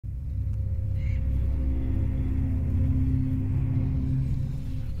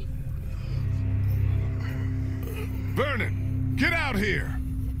Vernon, get out here!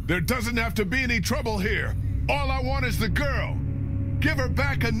 There doesn't have to be any trouble here. All I want is the girl. Give her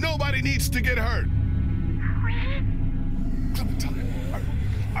back and nobody needs to get hurt. Clementine,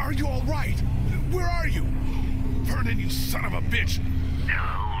 are you all right? Where are you? Vernon, you son of a bitch!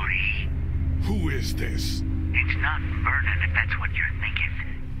 No, Lee. Who is this? It's not Vernon if that's what you're thinking.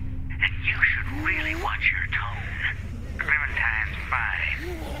 And you should really watch your tone. Clementine's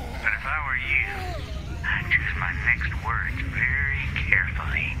fine. But if I were you, I'd choose my next words very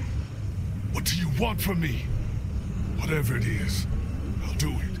carefully. What do you want from me? Whatever it is, I'll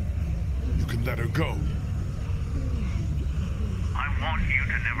do it. You can let her go. I want you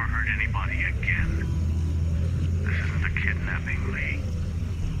to never hurt anybody again. This isn't a kidnapping, Lee.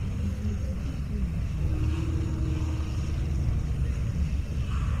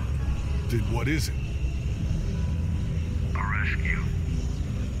 Then what is it? A rescue.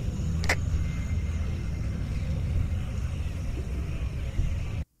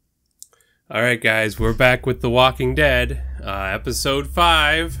 Alright guys, we're back with The Walking Dead, episode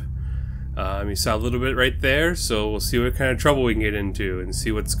 5. You saw a little bit right there, so we'll see what kind of trouble we can get into and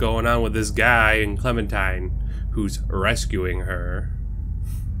see what's going on with this guy and Clementine, who's rescuing her.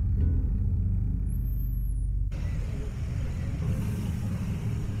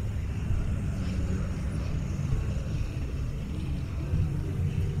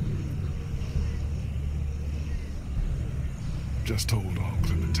 Just hold on,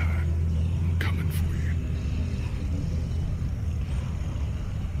 Clementine. I'm coming for you.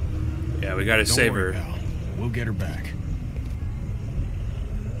 Yeah, we gotta save her. Pal. We'll get her back.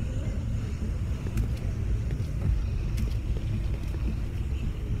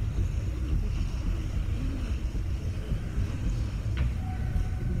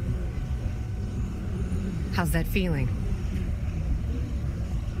 How's that feeling?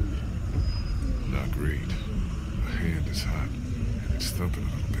 Not great. My hand is hot, and it's thumping a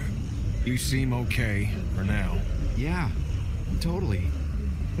little bit. You seem okay for now. Yeah, totally.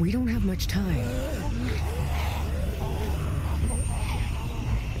 We don't have much time.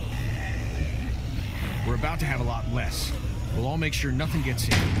 We're about to have a lot less. We'll all make sure nothing gets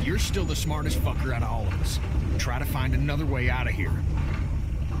in. You're still the smartest fucker out of all of us. Try to find another way out of here.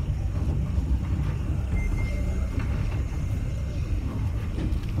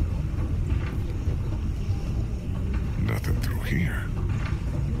 Nothing through here.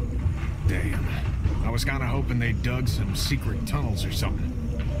 Damn. I was kind of hoping they dug some secret tunnels or something.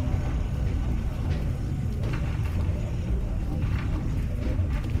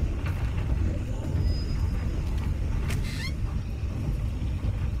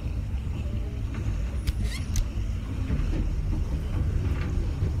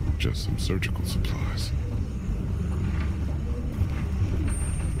 Just some surgical supplies.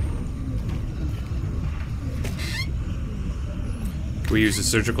 Can we use the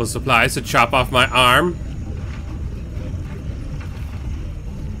surgical supplies to chop off my arm?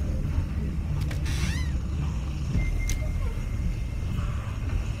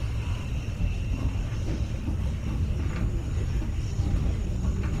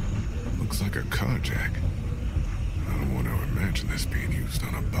 Looks like a car jack. I don't want to imagine this being used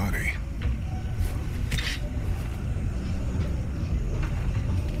on a body.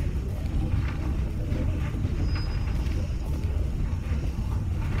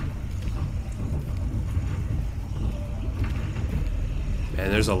 Man,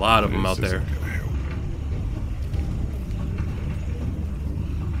 there's a lot of them out there.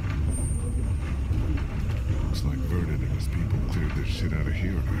 Looks like Vernon and his people cleared this shit out of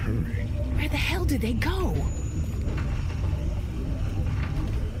here in a hurry. Where the hell did they go?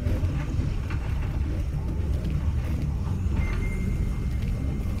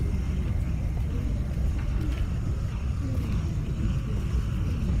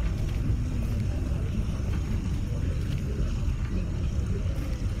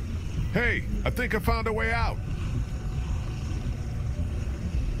 Hey, I think I found a way out.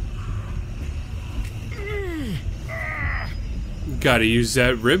 Gotta use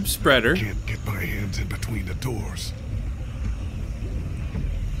that rib spreader. Can't get my hands in between the doors.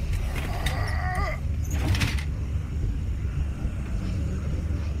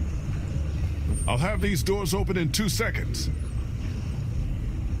 I'll have these doors open in 2 seconds.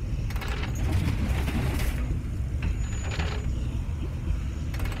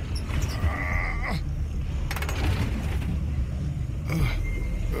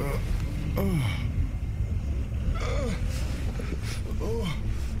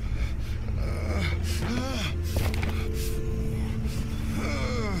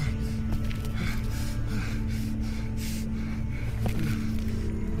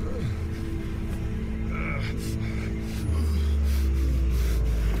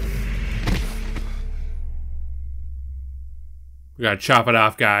 We gotta chop it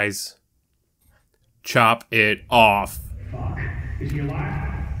off, guys. Chop it off. Fuck. Is he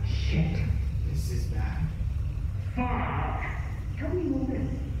alive? Shit. This is bad. Fuck. Tell me a little bit.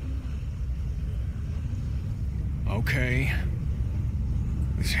 Okay.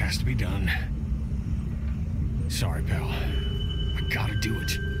 This has to be done. Sorry, pal. I gotta do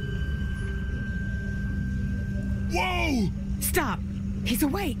it. Whoa! Stop! He's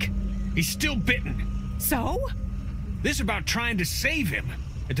awake! He's still bitten. So? This is about trying to save him.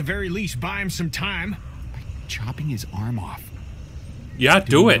 At the very least, buy him some time. Chopping his arm off. Yeah,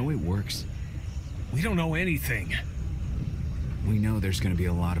 do we it. know it works? We don't know anything. We know there's gonna be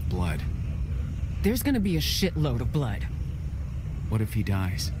a lot of blood. There's gonna be a shitload of blood. What if he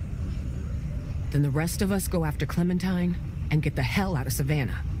dies? Then the rest of us go after Clementine and get the hell out of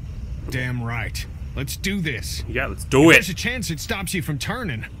Savannah. Damn right. Let's do this. Yeah, let's do There's a it. chance it stops you from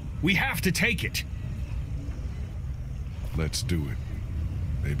turning. We have to take it. Let's do it.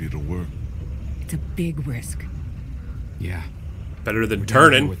 Maybe it'll work. It's a big risk. Yeah. Better than We're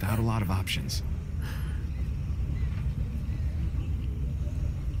down here turning. without a lot of options.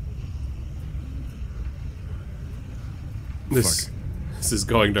 This is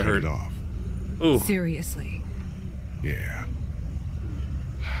going to Cut hurt. it off. Ooh. Seriously. Yeah.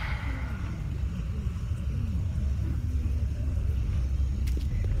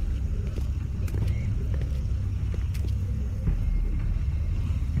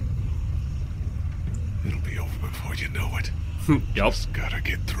 It'll be over before you know it. Yup. Just gotta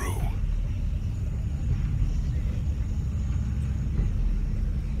get through.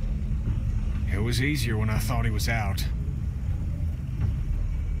 It was easier when I thought he was out.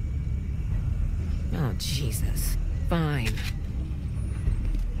 Oh, Jesus. Fine.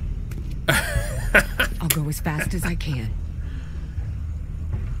 I'll go as fast as I can.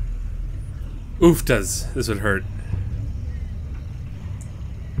 Oof, does. This would hurt.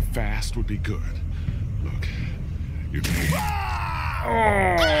 Fast would be good. Look, you can...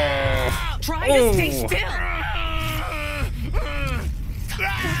 Try to stay still!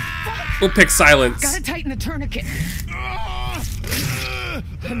 We'll pick silence. Gotta tighten the tourniquet. I'm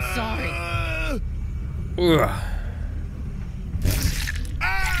sorry. Ugh.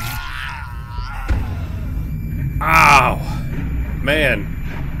 Ow. Man.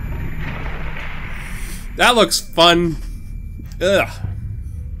 That looks fun. Ugh.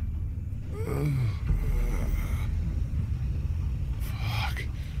 Fuck.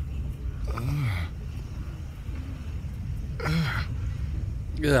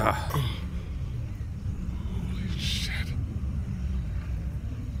 Ugh. Holy shit.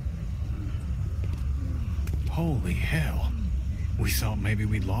 Holy hell. We thought maybe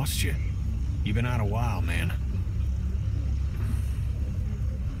we'd lost you. You've been out a while, man.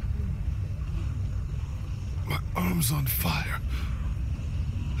 My arm's on fire.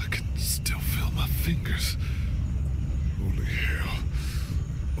 I can still feel my fingers. Holy hell.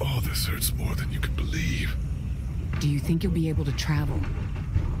 All this hurts more than you can believe. Do you think you'll be able to travel?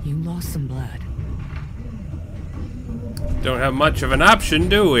 You lost some blood. Don't have much of an option,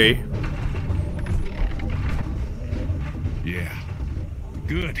 do we? Yeah.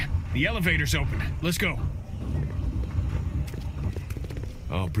 Good. The elevator's open. Let's go.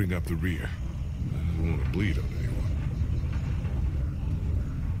 I'll bring up the rear. I don't want to bleed on anyone.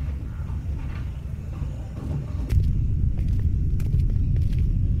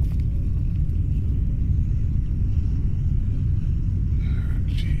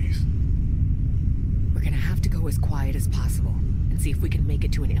 Jeez. We're gonna have to go as quiet as possible and see if we can make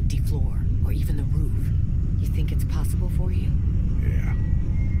it to an empty floor or even the roof. You think it's possible for you? Yeah.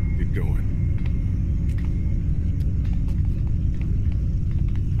 Get going.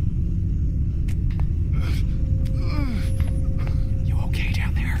 You okay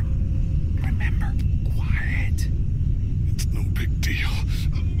down there? Remember, quiet. It's no big deal.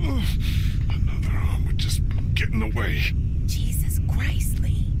 Another arm would just get in the way. Jesus Christ,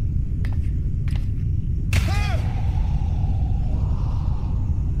 Lee.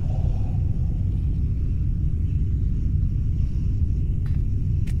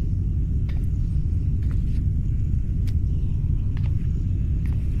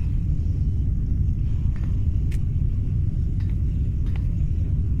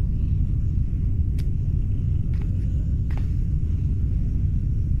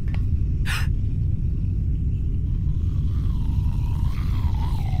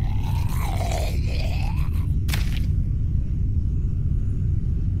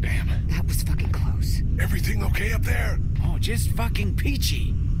 That was fucking close. Everything okay up there? Oh, just fucking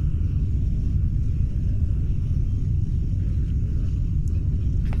peachy.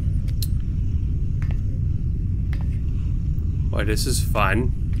 Well, Oh, this is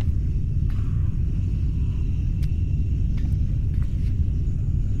fun.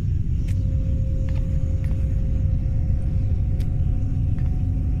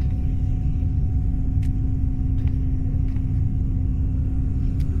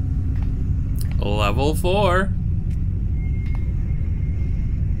 Level 4.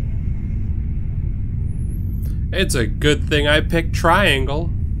 It's a good thing I picked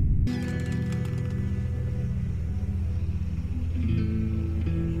triangle.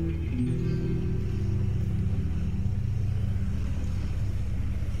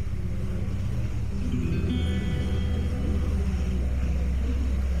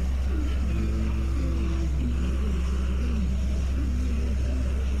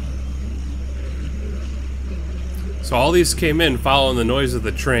 So all these came in following the noise of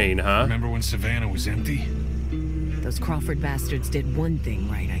the train, huh? Remember when Savannah was empty? Those Crawford bastards did one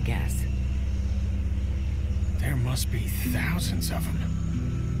thing right, I guess. There must be thousands of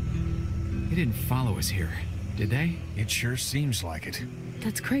them. They didn't follow us here, did they? It sure seems like it.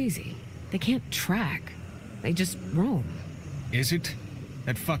 That's crazy. They can't track. They just roam. Is it?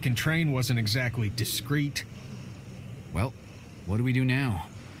 That fucking train wasn't exactly discreet. Well, what do we do now?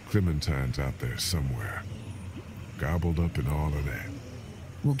 Clementine's out there somewhere. Gobbled up in all of that.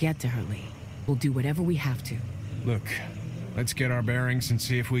 We'll get to her, Lee. We'll do whatever we have to. Look, let's get our bearings and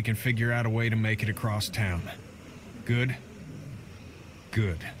see if we can figure out a way to make it across town. Good?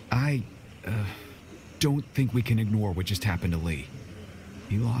 Good. I don't think we can ignore what just happened to Lee.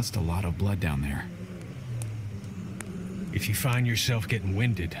 He lost a lot of blood down there. If you find yourself getting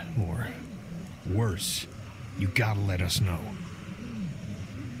winded, or worse, you gotta let us know.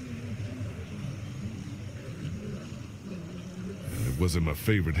 It wasn't my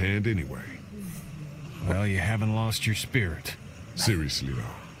favorite hand anyway. Well, you haven't lost your spirit. Seriously though,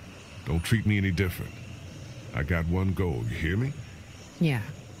 don't treat me any different. I got one goal, you hear me? Yeah,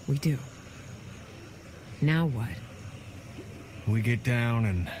 we do. Now what? We get down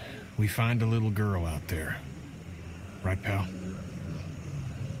and we find a little girl out there. Right, pal?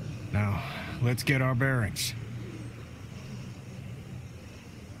 Now, let's get our bearings.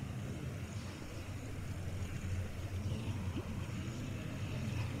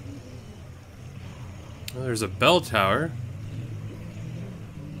 Well, there's a bell tower.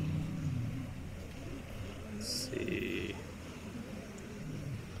 Let's see.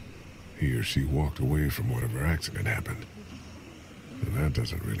 He or she walked away from whatever accident happened. And that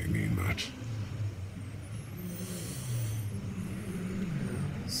doesn't really mean much.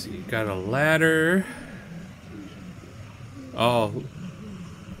 Let's see, got a ladder. Oh.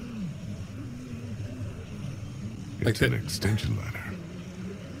 It's an extension ladder.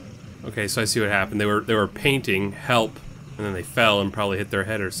 Okay, so I see what happened. They were painting help, and then they fell and probably hit their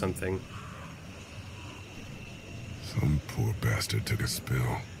head or something. Some poor bastard took a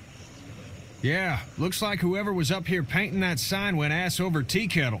spill. Yeah, looks like whoever was up here painting that sign went ass over tea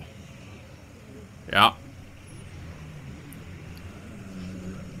kettle. Yeah.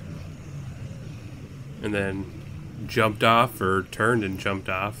 And then jumped off, or turned and jumped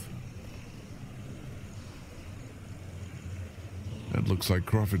off. That looks like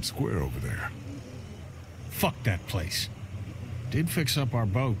Crawford Square over there. Fuck that place. Did fix up our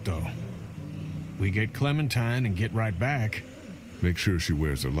boat, though. We get Clementine and get right back. Make sure she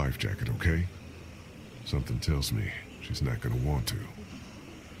wears her life jacket, okay? Something tells me she's not gonna want to.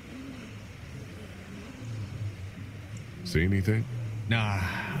 See anything? Nah,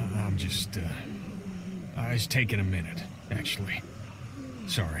 I'm just, I was taking a minute, actually.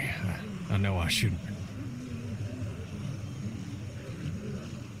 Sorry, I know I shouldn't.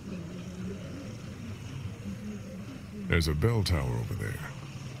 There's a bell tower over there.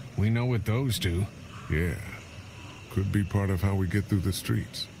 We know what those do. Yeah. Could be part of how we get through the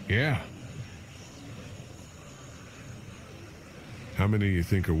streets. Yeah. How many you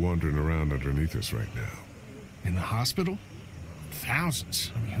think are wandering around underneath us right now? In the hospital?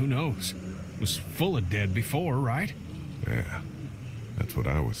 Thousands. I mean, who knows? It was full of dead before, right? Yeah. That's what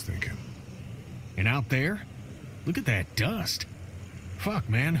I was thinking. And out there? Look at that dust. Fuck,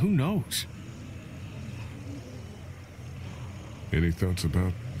 man, who knows? Any thoughts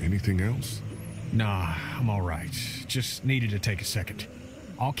about anything else? Nah, I'm all right. Just needed to take a second.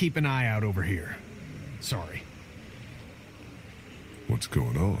 I'll keep an eye out over here. Sorry. What's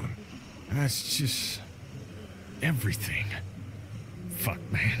going on? That's just... everything. Fuck,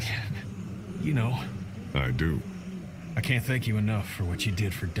 man. You know. I do. I can't thank you enough for what you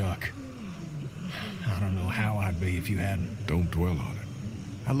did for Duck. I don't know how I'd be if you hadn't. Don't dwell on it.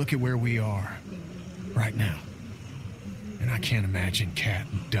 I look at where we are right now. And I can't imagine Cat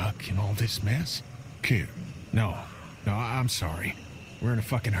and Duck in all this mess. Can't. No, No, I'm sorry. We're in a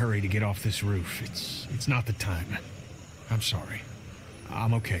fucking hurry to get off this roof. It's not the time. I'm sorry.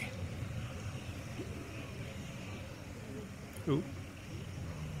 I'm okay. Ooh.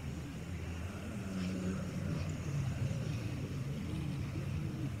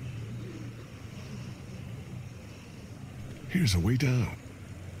 Here's a way down.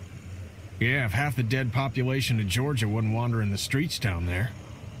 Yeah, if half the dead population of Georgia wouldn't wander in the streets down there.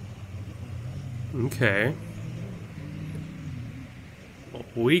 Okay.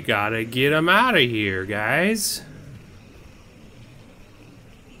 We gotta get him out of here, guys.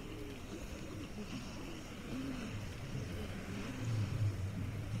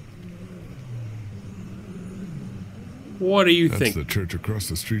 What do you think? That's the church across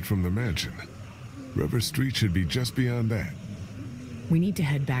the street from the mansion. River Street should be just beyond that. We need to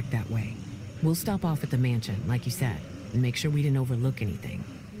head back that way. We'll stop off at the mansion, like you said, and make sure we didn't overlook anything.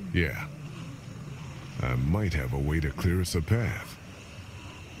 Yeah. I might have a way to clear us a path.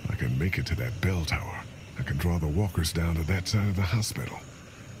 I can make it to that bell tower. I can draw the walkers down to that side of the hospital.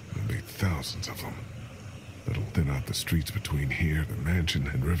 There'll be thousands of them. That'll thin out the streets between here, the mansion,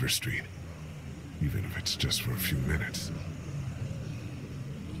 and River Street. Even if it's just for a few minutes.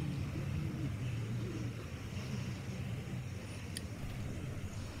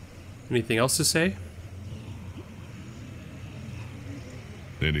 Anything else to say?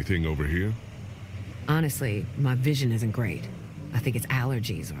 Anything over here? Honestly, my vision isn't great. I think it's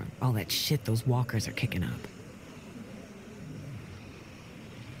allergies or all that shit those walkers are kicking up.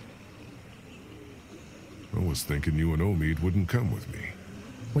 I was thinking you and Omid wouldn't come with me.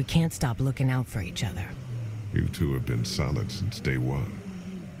 We can't stop looking out for each other. You two have been solid since day one.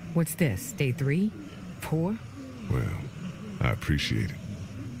 What's this, day 3? 4? Well, I appreciate it.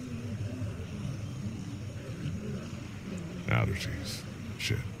 Allergies.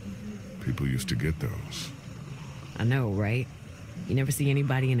 Shit. People used to get those. I know, right? You never see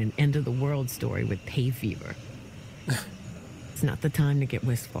anybody in an end-of-the-world story with hay fever. It's not the time to get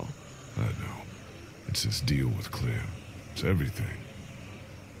wistful. I know. It's this deal with Clem. It's everything.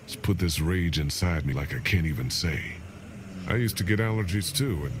 It's put this rage inside me like I can't even say. I used to get allergies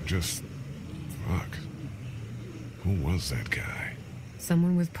too, and just... fuck. Who was that guy?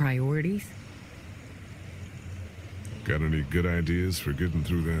 Someone with priorities? Got any good ideas for getting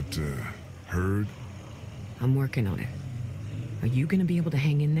through that, herd? I'm working on it. Are you gonna be able to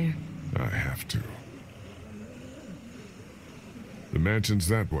hang in there? I have to. The mansion's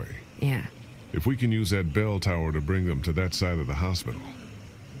that way. Yeah. If we can use that bell tower to bring them to that side of the hospital,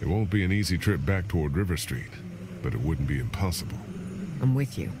 it won't be an easy trip back toward River Street, but it wouldn't be impossible. I'm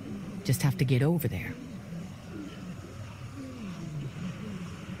with you. Just have to get over there.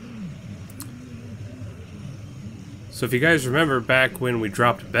 So if you guys remember back when we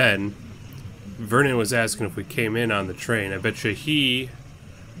dropped Ben, Vernon was asking if we came in on the train. I bet you he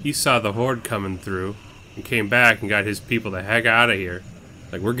saw the horde coming through and came back and got his people the heck out of here.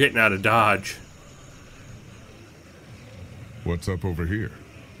 Like, we're getting out of Dodge. What's up over here?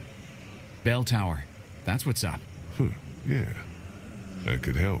 Bell tower. That's what's up. Yeah. That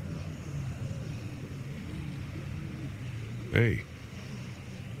could help. Hey.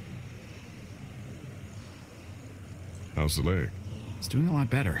 How's the leg? It's doing a lot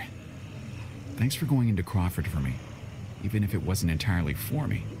better. Thanks for going into Crawford for me, even if it wasn't entirely for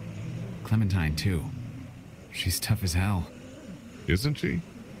me. Clementine, too. She's tough as hell. Isn't she?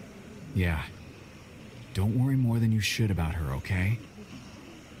 Yeah. Don't worry more than you should about her, okay?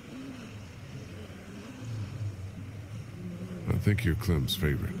 I think you're Clem's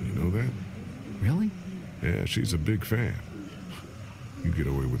favorite. You know that? Really? Yeah, she's a big fan. You get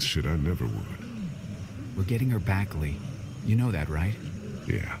away with shit I never would. We're getting her back, Lee. You know that, right?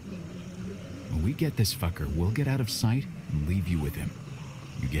 Yeah. When we get this fucker, we'll get out of sight and leave you with him.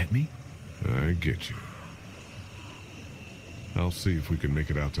 You get me? I get you. I'll see if we can make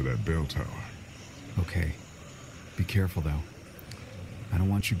it out to that bell tower. Okay. Be careful, though. I don't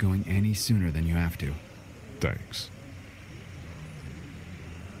want you going any sooner than you have to. Thanks.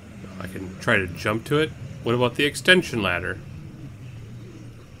 I can try to jump to it. What about the extension ladder?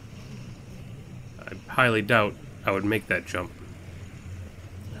 I highly doubt I would make that jump.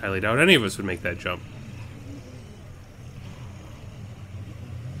 Highly doubt any of us would make that jump.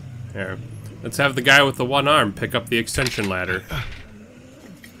 Here. Let's have the guy with the one arm pick up the extension ladder.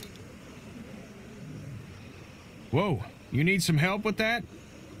 Whoa, you need some help with that?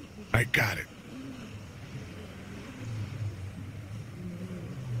 I got it.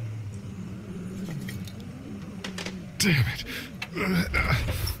 Damn it.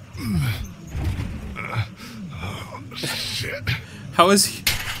 Oh, shit. How is he?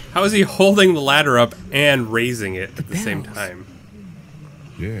 How is he holding the ladder up and raising it at the same time?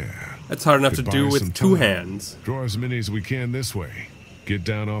 Yeah. That's hard enough to Could do buy with some two time. hands. Draw as many as we can this way. Get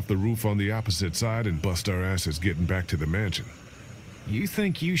down off the roof on the opposite side and bust our asses getting back to the mansion. You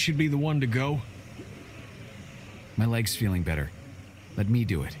think you should be the one to go? My leg's feeling better. Let me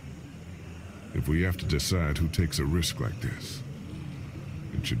do it. If we have to decide who takes a risk like this,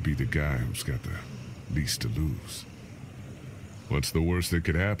 it should be the guy who's got the least to lose. What's the worst that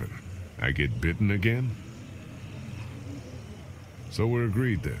could happen? I get bitten again? So we're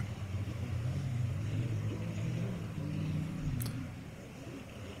agreed then.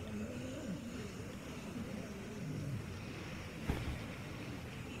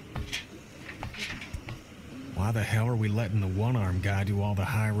 Why the hell are we letting the one-armed guy do all the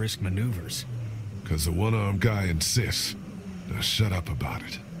high-risk maneuvers? 'Cause the one-armed guy insists. Now shut up about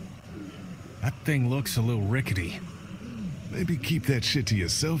it. That thing looks a little rickety. Maybe keep that shit to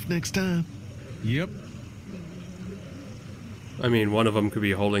yourself next time? Yep. I mean, one of them could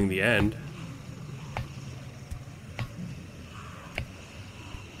be holding the end.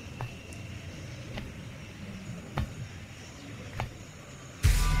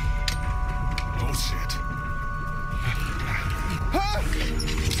 Oh shit.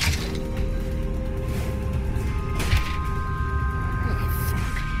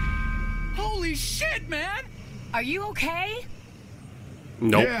 Holy shit, man! Are you okay?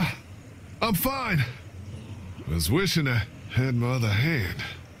 Nope. Yeah, I'm fine. Was wishing I had my other hand.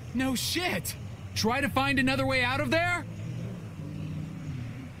 No shit! Try to find another way out of there?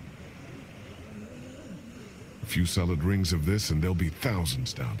 A few solid rings of this and there'll be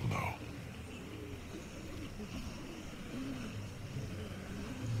thousands down below.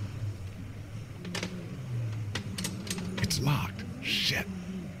 It's locked. Shit.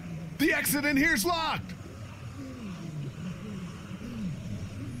 The exit in here's locked!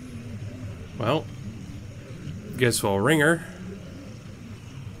 Well, guess we'll ring her.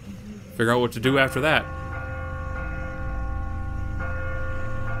 Figure out what to do after that.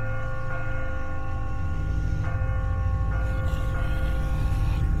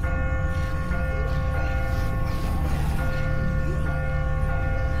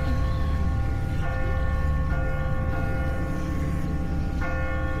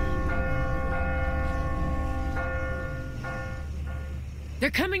 They're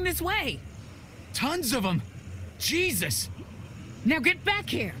coming this way. Tons of them! Jesus! Now get back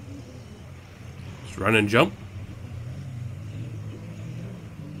here. Just run and jump.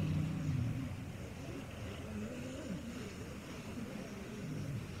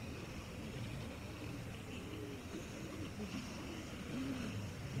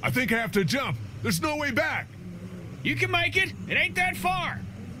 I think I have to jump. There's no way back. You can make it. It ain't that far.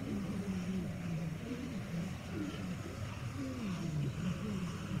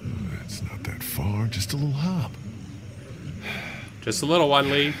 It's not that far, just a little hop. Just a little one,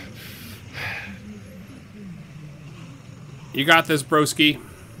 Lee. You got this, broski.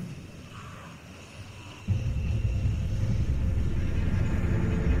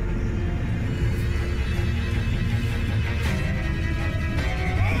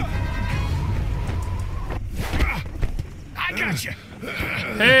 I got you.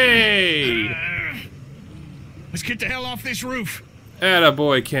 Hey! Let's get the hell off this roof.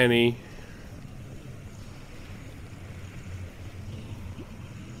 Attaboy, Kenny.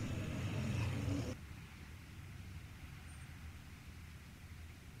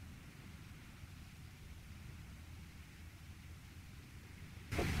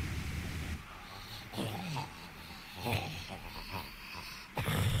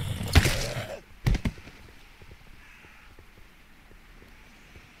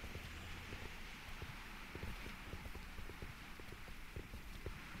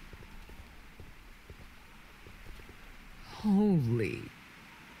 Holy.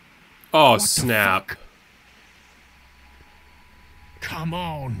 Oh, snap. Come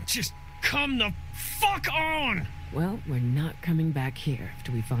on. Just come the fuck on. Well, we're not coming back here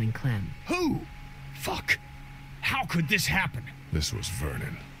after we find Clem. Who? Fuck. How could this happen? This was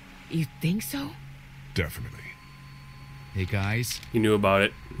Vernon. You think so? Definitely. Hey guys, You knew about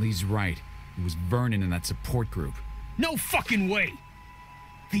it. Lee's right. It was Vernon and that support group. No fucking way.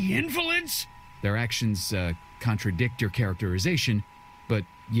 The invalids? Their actions contradict your characterization, but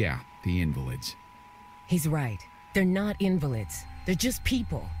yeah, the invalids. He's right. They're not invalids. They're just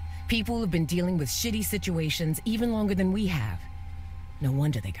people. People who've been dealing with shitty situations even longer than we have. No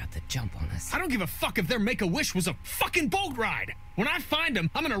wonder they got the jump on us. I don't give a fuck if their Make-A-Wish was a fucking boat ride. When I find them,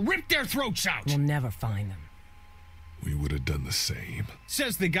 I'm gonna rip their throats out. We'll never find them. We would have done the same.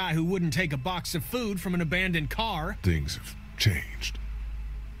 Says the guy who wouldn't take a box of food from an abandoned car. Things have changed.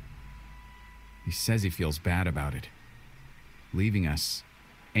 He says he feels bad about it. Leaving us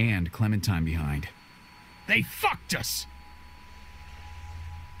and Clementine behind. They fucked us!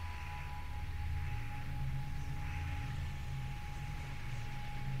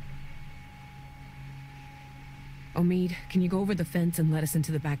 Omid, can you go over the fence and let us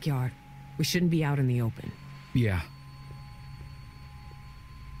into the backyard? We shouldn't be out in the open. Yeah.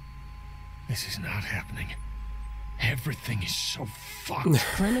 This is not happening. Everything is so fucked.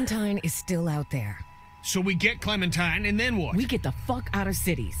 Clementine is still out there. So we get Clementine, and then what? We get the fuck out of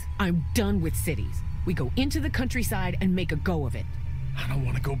cities. I'm done with cities. We go into the countryside and make a go of it. I don't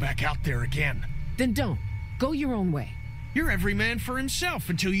want to go back out there again. Then don't. Go your own way. You're every man for himself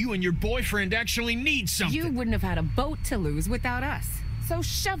until you and your boyfriend actually need something. You wouldn't have had a boat to lose without us. So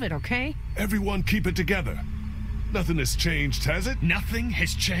shove it, okay? Everyone keep it together. Nothing has changed, has it? Nothing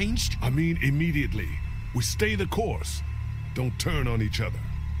has changed? I mean, immediately. We stay the course. Don't turn on each other.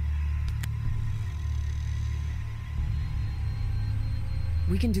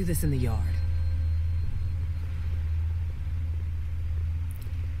 We can do this in the yard.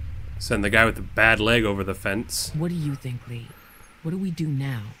 Send the guy with the bad leg over the fence. What do you think, Lee? What do we do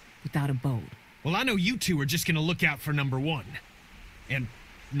now without a boat? Well, I know you two are just gonna look out for number one. And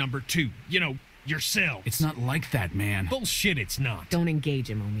number two, you know, yourselves. It's not like that, man. Bullshit, it's not. Don't engage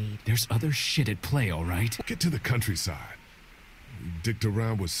him, Omid. There's other shit at play, all right? Get to the countryside. We dicked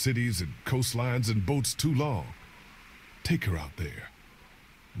around with cities and coastlines and boats too long. Take her out there.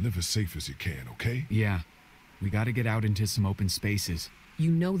 Live as safe as you can, okay? Yeah. We gotta get out into some open spaces. You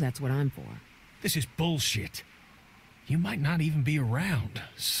know that's what I'm for. This is bullshit. You might not even be around,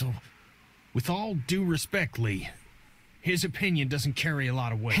 so... With all due respect, Lee, his opinion doesn't carry a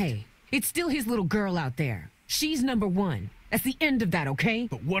lot of weight. Hey, it's still his little girl out there. She's number one. That's the end of that, okay?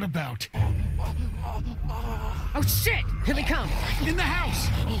 But what about... Oh shit! Here they come! In the house!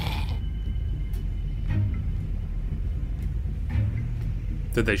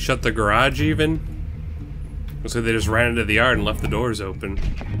 Did they shut the garage even? Looks like they just ran into the yard and left the doors open.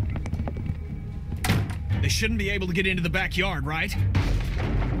 They shouldn't be able to get into the backyard, right?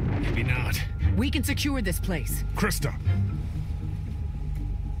 Maybe not. We can secure this place. Krista!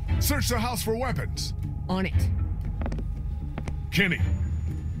 Search the house for weapons! On it. Kenny!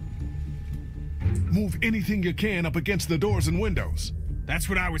 Move anything you can up against the doors and windows. That's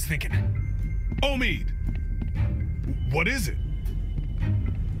what I was thinking. Omid! What is it?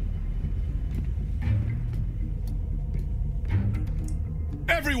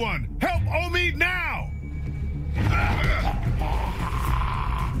 Everyone, help Omid now!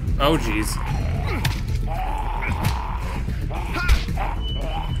 Oh, jeez.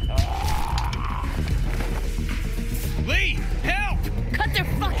 Lee, help! Cut their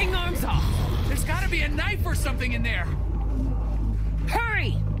fucking arms off! There's gotta be a knife or something in there.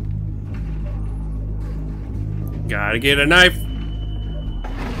 Hurry! Gotta get a knife.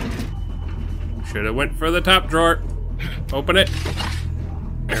 Should have went for the top drawer. Open it.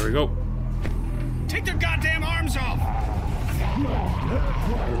 There we go. Take their goddamn arms off!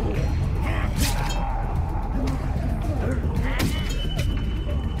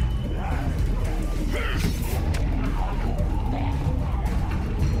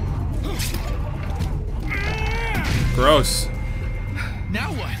 Gross.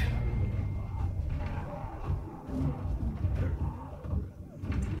 Now what?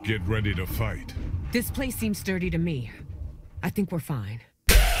 Get ready to fight. This place seems sturdy to me. I think we're fine.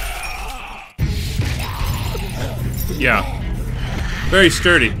 Yeah. Very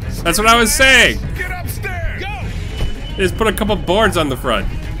sturdy. That's what I was saying. Get upstairs! Go! They just put a couple boards on the front.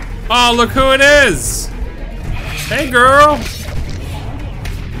 Oh, look who it is! Hey, girl!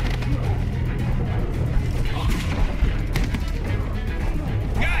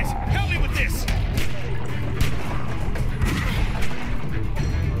 Guys, help me with this!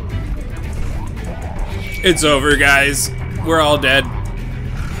 It's over, guys. We're all dead.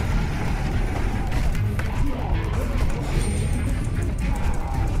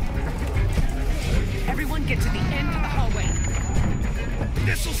 Everyone get to the end of the hallway.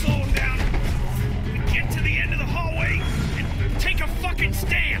 This'll slow him down. We get to the end of the hallway and take a fucking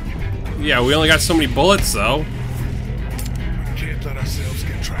stand. Yeah, we only got so many bullets, though. We can't let ourselves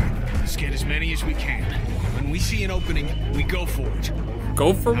get trapped. Let's get as many as we can. When we see an opening, we go for it.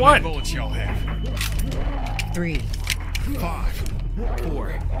 Go for How what? many bullets y'all have? 3. 5.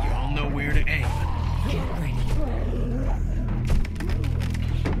 4. Y'all know where to aim. Get ready.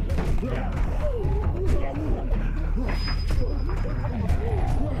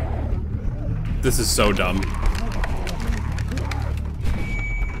 This is so dumb.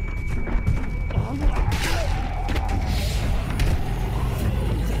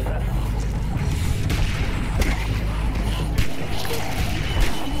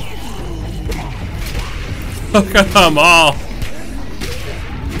 Look at them all.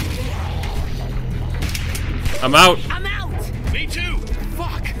 I'm out. I'm out! Me too.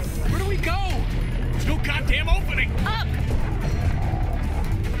 Fuck. Where do we go? There's no goddamn opening. Up!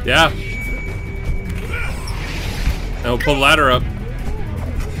 Yeah. Now we'll pull the ladder up.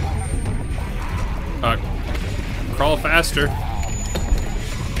 Crawl faster.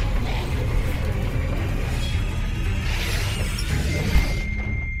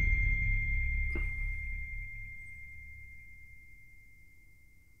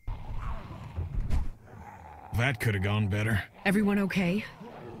 That could have gone better. Everyone okay?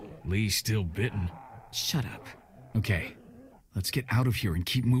 Lee's still bitten. Shut up. Okay, let's get out of here and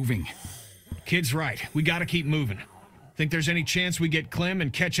keep moving. Kid's right. We gotta keep moving. Think there's any chance we get Clem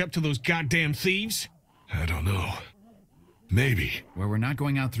and catch up to those goddamn thieves? I don't know. Maybe. Well, we're not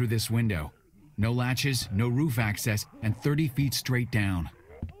going out through this window. No latches, no roof access, and 30 feet straight down.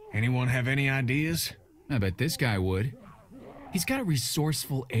 Anyone have any ideas? I bet this guy would. He's got a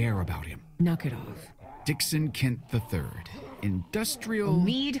resourceful air about him. Knock it off. Dixon Kent III. Industrial...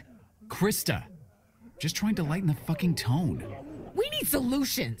 Mead? Krista. Just trying to lighten the fucking tone. We need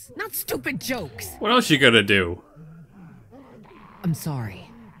solutions, not stupid jokes. What else you gonna do? I'm sorry.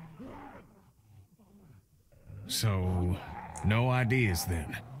 So, no ideas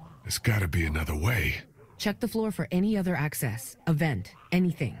then. There's gotta be another way. Check the floor for any other access, a vent,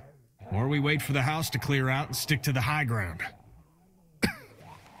 anything. Or we wait for the house to clear out and stick to the high ground.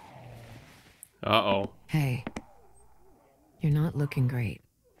 Uh-oh. Hey, you're not looking great,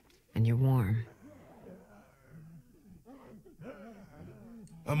 and you're warm.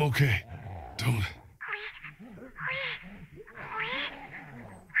 I'm okay. Don't... I'm okay.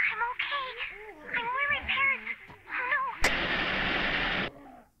 I'm where my parents.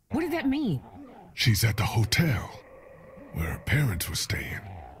 No. What did that mean? She's at the hotel, where her parents were staying.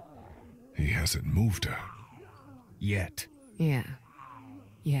 He hasn't moved her. Yet. Yeah,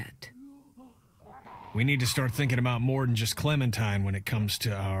 yet. We need to start thinking about more than just Clementine when it comes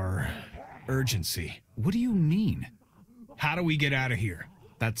to our urgency. What do you mean? How do we get out of here?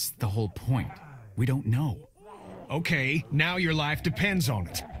 That's the whole point. We don't know. Okay, now your life depends on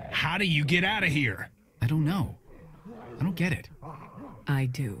it. How do you get out of here? I don't know. I don't get it. I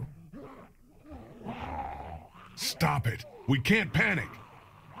do. Stop it. We can't panic.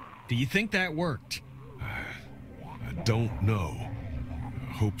 Do you think that worked? I don't know.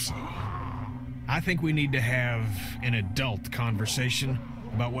 I hope so. I think we need to have an adult conversation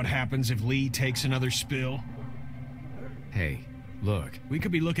about what happens if Lee takes another spill. Hey, look. We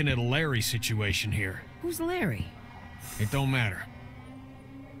could be looking at a Larry situation here. Who's Larry? It don't matter.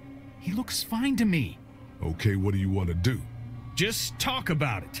 He looks fine to me. Okay, what do you want to do? Just talk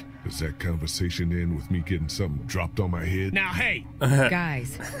about it. Does that conversation end with me getting something dropped on my head? Now, hey,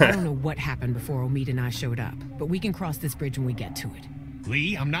 Guys, I don't know what happened before Omid and I showed up, but we can cross this bridge when we get to it.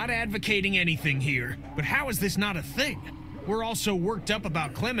 Lee, I'm not advocating anything here, but how is this not a thing? We're all so worked up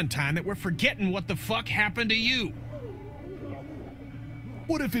about Clementine that we're forgetting what the fuck happened to you.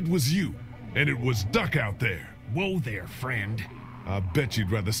 What if it was you, and it was Duck out there? Whoa there, friend. I bet you'd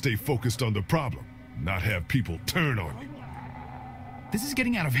rather stay focused on the problem, not have people turn on you. This is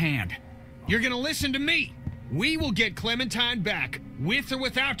getting out of hand. You're gonna listen to me. We will get Clementine back, with or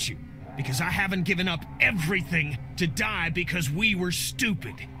without you, because I haven't given up everything to die because we were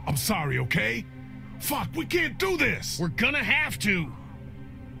stupid. I'm sorry, okay? Fuck, we can't do this! We're gonna have to.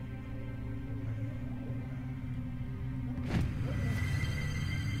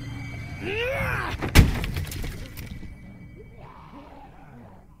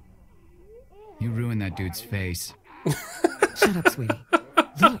 You ruined that dude's face. Shut up, sweetie.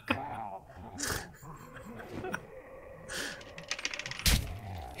 Look.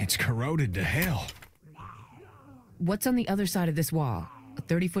 It's corroded to hell. What's on the other side of this wall? A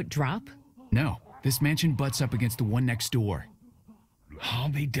 30-foot drop? No, this mansion butts up against the one next door. I'll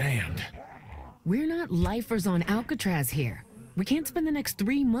be damned. We're not lifers on Alcatraz here. We can't spend the next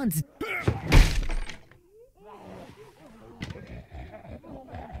 3 months.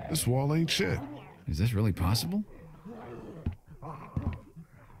 This wall ain't shit. Is this really possible?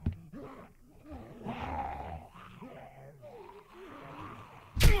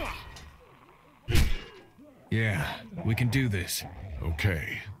 Yeah, we can do this.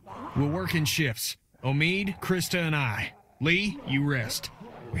 Okay. We'll work in shifts. Omid, Krista, and I. Lee, you rest.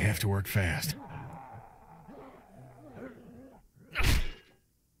 We have to work fast.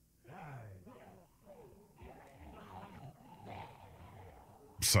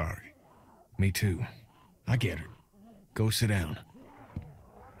 Sorry. Me too. I get it. Go sit down.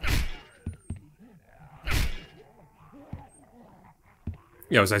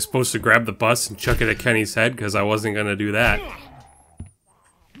 Yeah, was I supposed to grab the bus and chuck it at Kenny's head? Because I wasn't going to do that.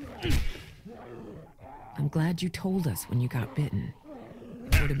 I'm glad you told us when you got bitten.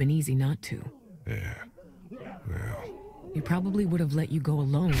 It would have been easy not to. Yeah. Well, We probably would have let you go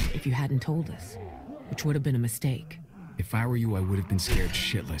alone if you hadn't told us, which would have been a mistake. If I were you, I would have been scared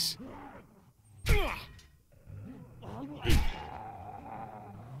shitless.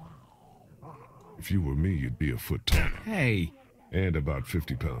 if you were me, you'd be a foot taller. Hey, And about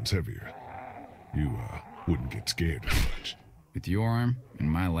 50 pounds heavier. You, wouldn't get scared as much. with your arm and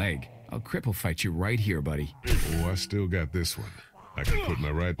my leg, I'll cripple fight you right here, buddy. Oh, I still got this one. I can put my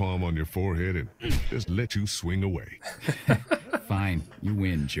right palm on your forehead and just let you swing away. Fine, you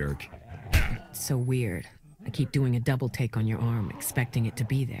win, jerk. It's so weird. I keep doing a double take on your arm, expecting it to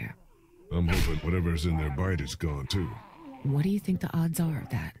be there. I'm hoping whatever's in their bite is gone, too. What do you think the odds are of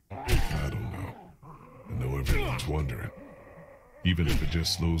that? I don't know. I know everyone's wondering. Even if it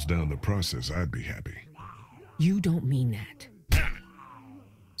just slows down the process, I'd be happy. You don't mean that.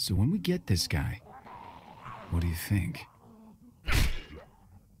 So when we get this guy, what do you think?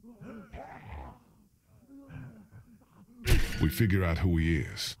 We figure out who he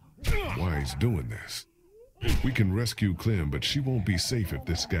is, why he's doing this. We can rescue Clem, but she won't be safe if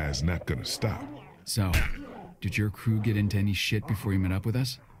this guy's not gonna stop. So, did your crew get into any shit before you met up with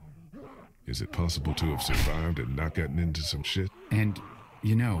us? Is it possible to have survived and not gotten into some shit? And,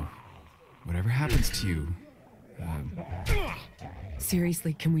 you know, whatever happens to you,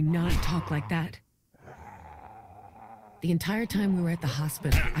 Seriously, can we not talk like that? The entire time we were at the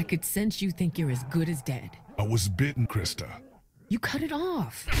hospital, I could sense you think you're as good as dead. I was bitten, Krista. You cut it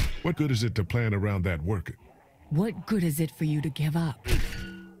off. What good is it to plan around that working? What good is it for you to give up?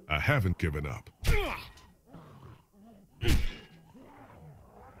 I haven't given up.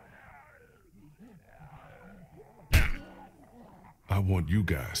 I want you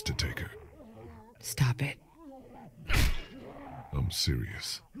guys to take her. Stop it. I'm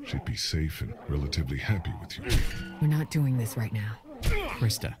serious. She'd be safe and relatively happy with you. We're not doing this right now.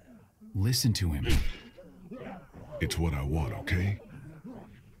 Krista, listen to him. It's what I want, okay?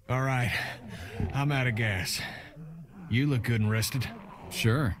 All right, I'm out of gas. You look good and rested.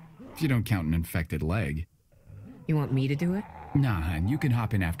 Sure, if you don't count an infected leg. You want me to do it? Nah, and you can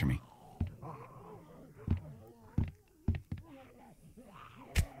hop in after me.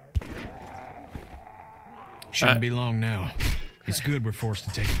 Shouldn't be long now. It's good we're forced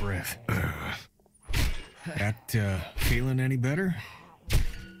to take a breath. That, feeling any better?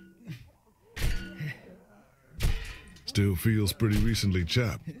 Still feels pretty recently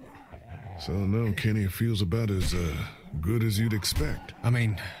chopped. So no, Kenny, it feels about as good as you'd expect. I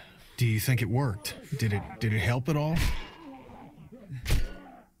mean, do you think it worked? Did it help at all?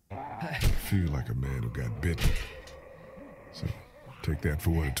 I feel like a man who got bitten. So take that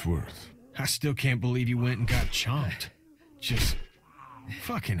for what it's worth. I still can't believe you went and got chomped. Just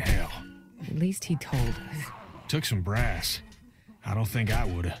fucking hell. At least he told us. Took some brass. I don't think I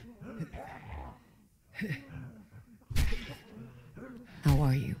would've. How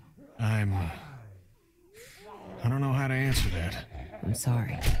are you? I don't know how to answer that. I'm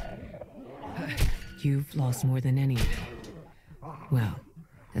sorry. You've lost more than anyone. Well,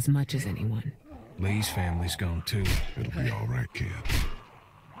 as much as anyone. Lee's family's gone too. It'll be all right, kid.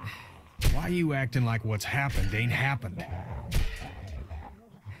 Why you acting like what's happened ain't happened?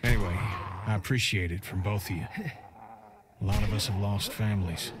 Anyway, I appreciate it from both of you. A lot of us have lost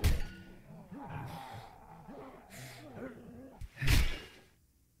families.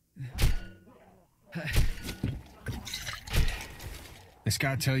 This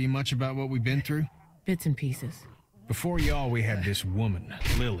guy tell you much about what we've been through? Bits and pieces. Before y'all, we had this woman,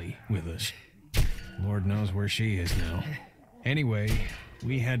 Lily, with us. Lord knows where she is now. Anyway,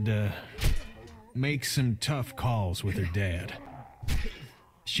 we had to make some tough calls with her dad.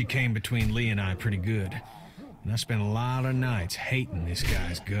 She came between Lee and I pretty good, and I spent a lot of nights hating this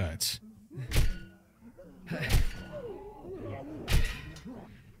guy's guts.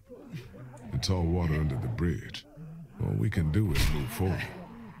 It's all water under the bridge. All we can do is move forward.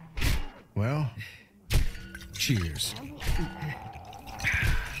 Well, cheers.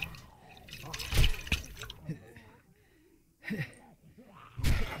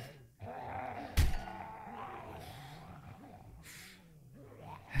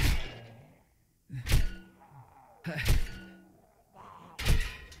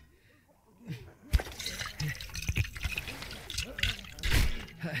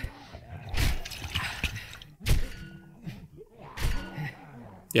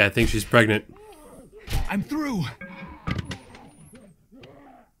 Yeah, I think she's pregnant. I'm through!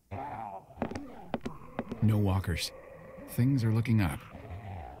 No walkers. Things are looking up.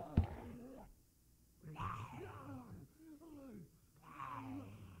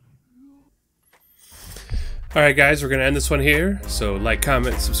 Alright guys, we're going to end this one here. So like,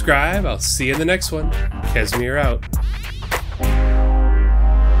 comment, subscribe. I'll see you in the next one. Casimir out.